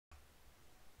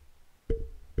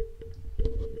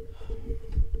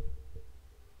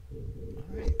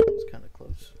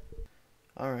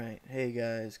Alright, hey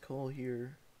guys, Cole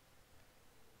here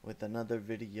with another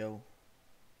video.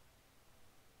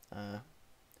 Uh,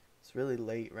 it's really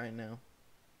late right now,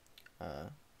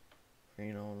 for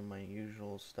my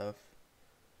usual stuff.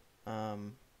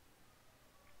 I'm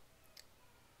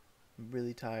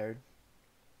really tired.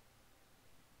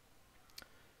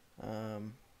 But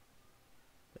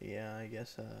yeah, I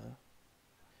guess,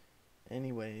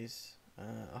 anyways,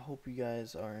 I hope you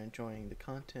guys are enjoying the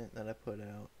content that I put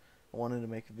out. I wanted to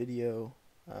make a video,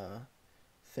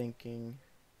 thanking,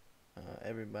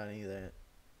 everybody that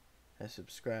has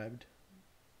subscribed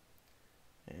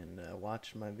and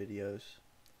watched my videos.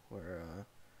 We're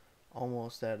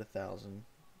almost at 1,000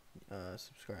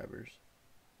 subscribers,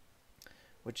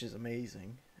 which is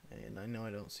amazing. And I know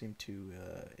I don't seem too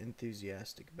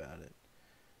enthusiastic about it,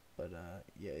 but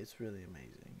yeah, it's really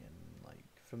amazing. And like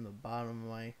from the bottom of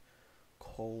my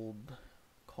cold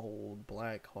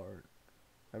black heart,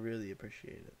 I really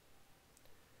appreciate it.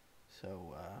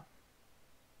 So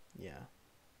yeah.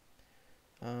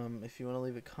 If you want to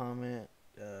leave a comment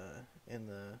in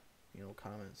the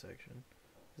comment section,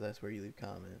 'cause that's where you leave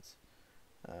comments,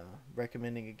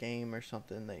 recommending a game or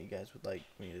something that you guys would like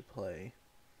me to play,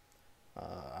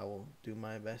 I will do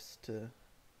my best to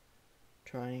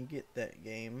try and get that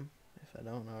game if I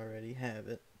don't already have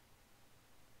it.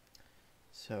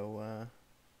 So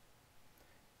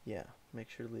yeah, make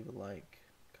sure to leave a like,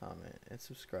 comment, and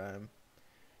subscribe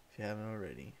if you haven't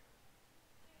already.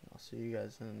 I'll see you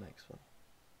guys in the next one.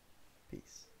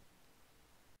 Peace.